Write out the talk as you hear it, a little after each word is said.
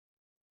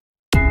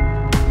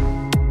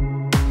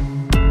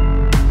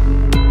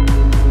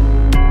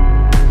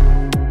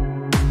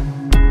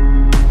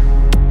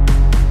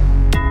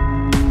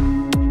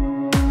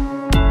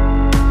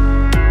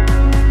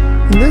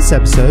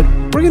this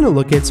episode, we're going to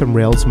look at some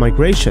Rails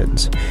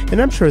migrations,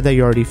 and I'm sure that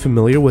you're already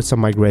familiar with some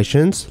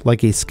migrations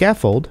like a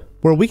scaffold,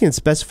 where we can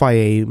specify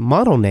a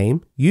model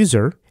name,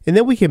 user, and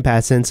then we can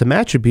pass in some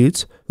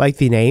attributes like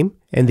the name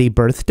and the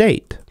birth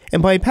date.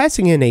 And by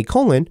passing in a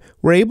colon,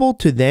 we're able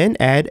to then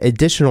add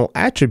additional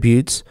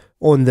attributes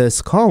on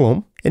this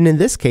column, and in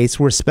this case,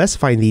 we're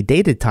specifying the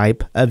data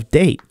type of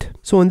date.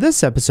 So in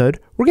this episode,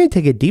 we're going to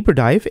take a deeper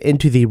dive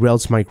into the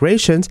Rails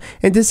migrations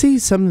and to see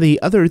some of the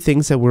other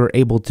things that we're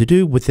able to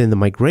do within the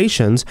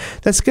migrations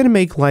that's going to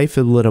make life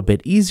a little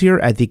bit easier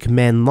at the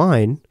command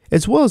line,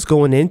 as well as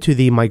going into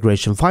the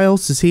migration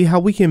files to see how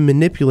we can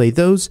manipulate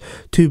those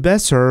to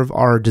best serve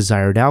our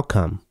desired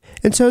outcome.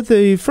 And so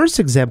the first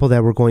example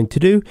that we're going to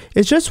do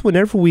is just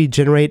whenever we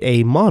generate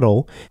a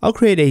model, I'll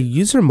create a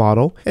user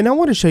model, and I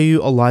want to show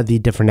you a lot of the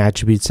different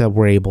attributes that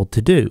we're able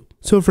to do.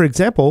 So for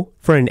example,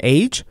 for an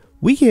age,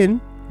 we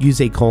can use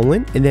a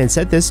colon and then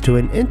set this to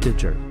an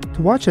integer.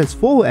 To watch this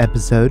full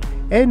episode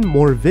and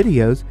more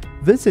videos,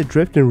 visit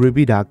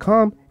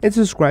driftinruby.com and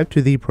subscribe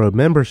to the Pro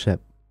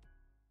membership.